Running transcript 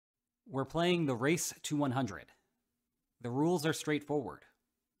We're playing the Race to 100. The rules are straightforward.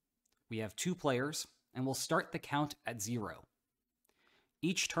 We have 2 players, and we'll start the count at 0.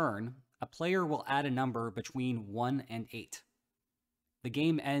 Each turn, a player will add a number between 1 and 8. The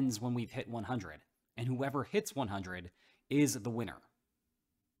game ends when we've hit 100, and whoever hits 100 is the winner.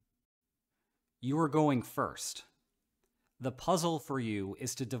 You are going first. The puzzle for you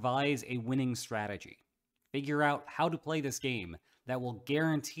is to devise a winning strategy. Figure out how to play this game that will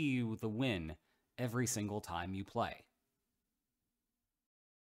guarantee you the win every single time you play.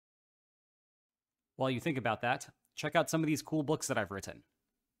 While you think about that, check out some of these cool books that I've written.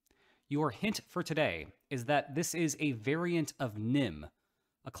 Your hint for today is that this is a variant of NIM,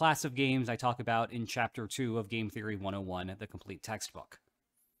 a class of games I talk about in Chapter 2 of Game Theory 101, the complete textbook.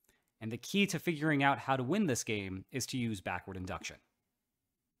 And the key to figuring out how to win this game is to use backward induction.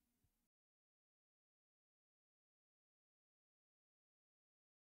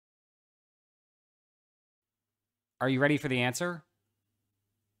 Are you ready for the answer?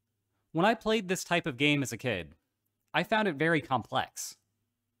 When I played this type of game as a kid, I found it very complex.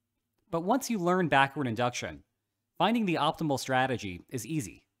 But once you learn backward induction, finding the optimal strategy is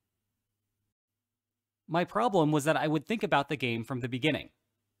easy. My problem was that I would think about the game from the beginning.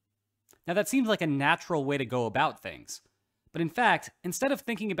 Now that seems like a natural way to go about things, but in fact, instead of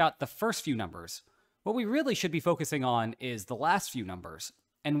thinking about the first few numbers, what we really should be focusing on is the last few numbers,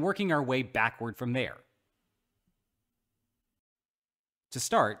 and working our way backward from there. To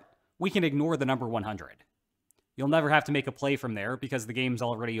start, we can ignore the number 100. You'll never have to make a play from there because the game's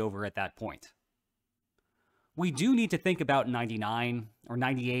already over at that point. We do need to think about 99, or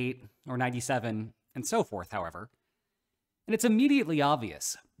 98, or 97, and so forth, however. And it's immediately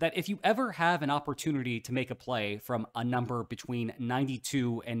obvious that if you ever have an opportunity to make a play from a number between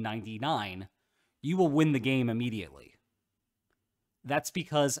 92 and 99, you will win the game immediately. That's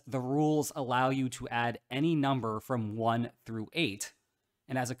because the rules allow you to add any number from 1 through 8,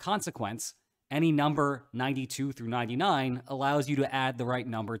 and as a consequence, any number 92 through 99 allows you to add the right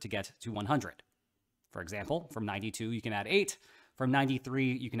number to get to 100. For example, from 92 you can add 8, from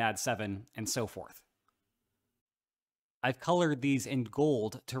 93 you can add 7, and so forth. I've colored these in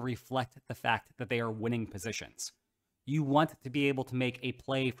gold to reflect the fact that they are winning positions. You want to be able to make a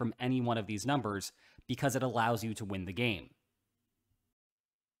play from any one of these numbers because it allows you to win the game.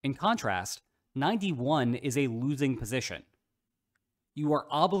 In contrast, 91 is a losing position. You are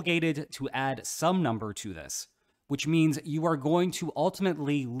obligated to add some number to this, which means you are going to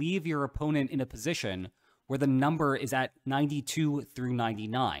ultimately leave your opponent in a position where the number is at 92 through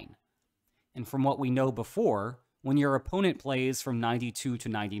 99. And from what we know before, when your opponent plays from 92 to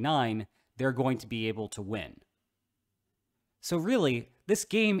 99, they're going to be able to win. So really, this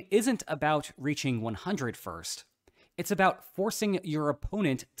game isn't about reaching 100 first. It's about forcing your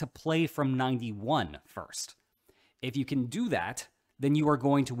opponent to play from 91 first. If you can do that, then you are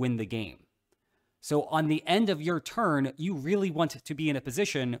going to win the game. So on the end of your turn, you really want to be in a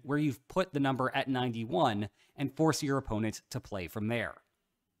position where you've put the number at 91 and force your opponent to play from there.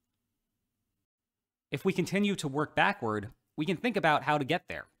 If we continue to work backward, we can think about how to get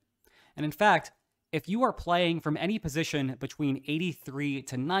there. And in fact, if you are playing from any position between 83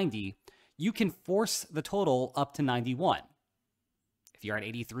 to 90, you can force the total up to 91. If you're at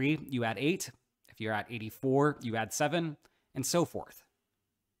 83, you add 8. If you're at 84, you add 7, and so forth.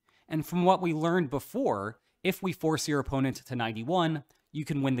 And from what we learned before, if we force your opponent to 91, you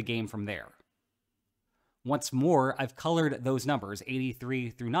can win the game from there. Once more, I've colored those numbers, 83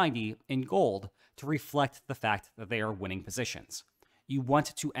 through 90, in gold to reflect the fact that they are winning positions. You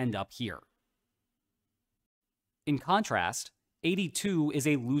want to end up here. In contrast, 82 is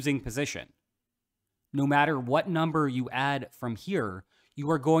a losing position. No matter what number you add from here, you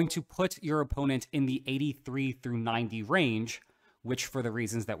are going to put your opponent in the 83 through 90 range, which, for the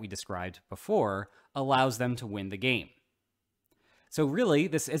reasons that we described before, allows them to win the game. So really,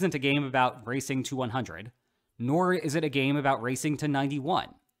 this isn't a game about racing to 100, nor is it a game about racing to 91.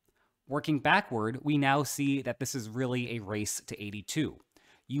 Working backward, we now see that this is really a race to 82.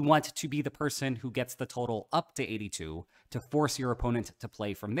 You want to be the person who gets the total up to 82 to force your opponent to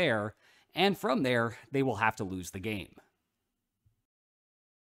play from there, and from there, they will have to lose the game.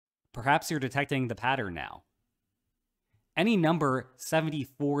 Perhaps you're detecting the pattern now. Any number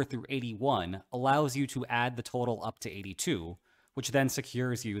 74 through 81 allows you to add the total up to 82, which then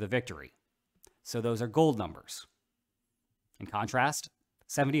secures you the victory. So those are gold numbers. In contrast,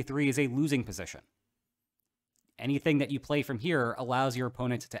 73 is a losing position. Anything that you play from here allows your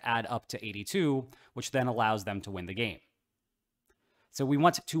opponent to add up to 82, which then allows them to win the game. So we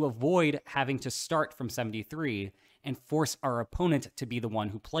want to avoid having to start from 73 and force our opponent to be the one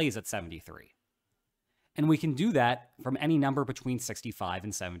who plays at 73. And we can do that from any number between 65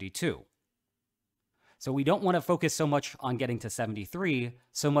 and 72. So we don't want to focus so much on getting to 73,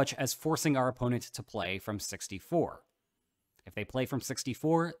 so much as forcing our opponent to play from 64. If they play from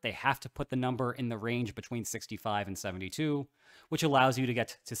 64, they have to put the number in the range between 65 and 72, which allows you to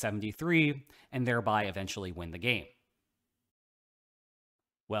get to 73 and thereby eventually win the game.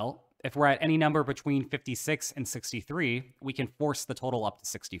 Well, if we're at any number between 56 and 63, we can force the total up to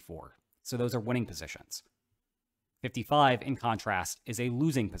 64. So those are winning positions. 55, in contrast, is a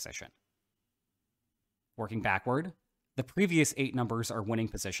losing position. Working backward, the previous 8 numbers are winning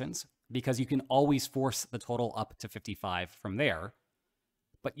positions because you can always force the total up to 55 from there,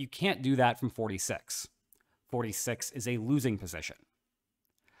 but you can't do that from 46. 46 is a losing position.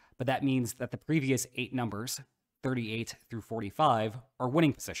 But that means that the previous 8 numbers, 38 through 45, are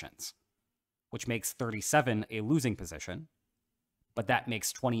winning positions, which makes 37 a losing position, but that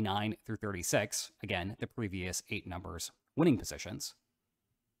makes 29 through 36, again, the previous 8 numbers, winning positions,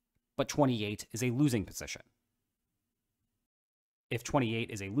 but 28 is a losing position. If 28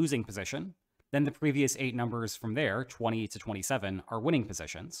 is a losing position, then the previous 8 numbers from there, 20 to 27, are winning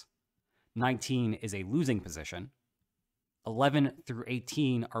positions. 19 is a losing position. 11 through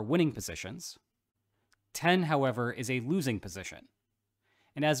 18 are winning positions. 10, however, is a losing position.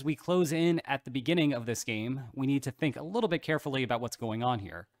 And as we close in at the beginning of this game, we need to think a little bit carefully about what's going on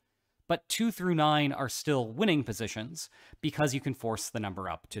here. But 2 through 9 are still winning positions because you can force the number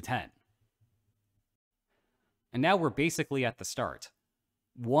up to 10. And now we're basically at the start.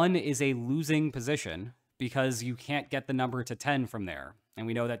 1 is a losing position because you can't get the number to 10 from there. And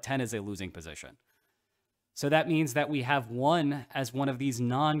we know that 10 is a losing position. So that means that we have 1 as one of these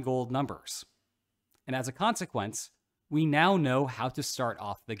non-gold numbers. And as a consequence, we now know how to start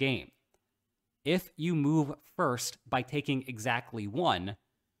off the game. If you move first by taking exactly 1,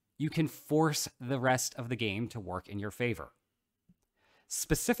 you can force the rest of the game to work in your favor.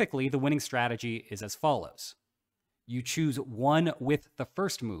 Specifically, the winning strategy is as follows. You choose 1 with the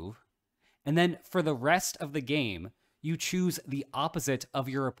first move, and then for the rest of the game, you choose the opposite of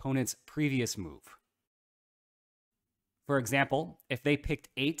your opponent's previous move. For example, if they picked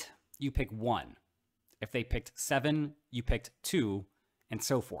 8, you pick 1. If they picked 7, you picked 2, and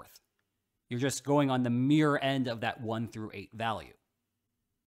so forth. You're just going on the mirror end of that 1 through 8 value.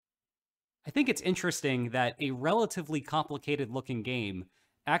 I think it's interesting that a relatively complicated looking game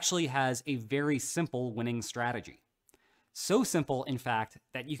actually has a very simple winning strategy. So simple, in fact,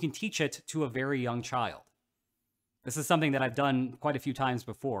 that you can teach it to a very young child. This is something that I've done quite a few times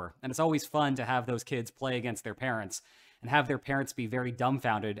before, and it's always fun to have those kids play against their parents and have their parents be very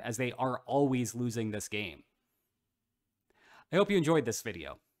dumbfounded as they are always losing this game. I hope you enjoyed this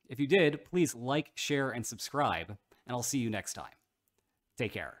video. If you did, please like, share, and subscribe, and I'll see you next time.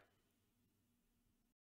 Take care.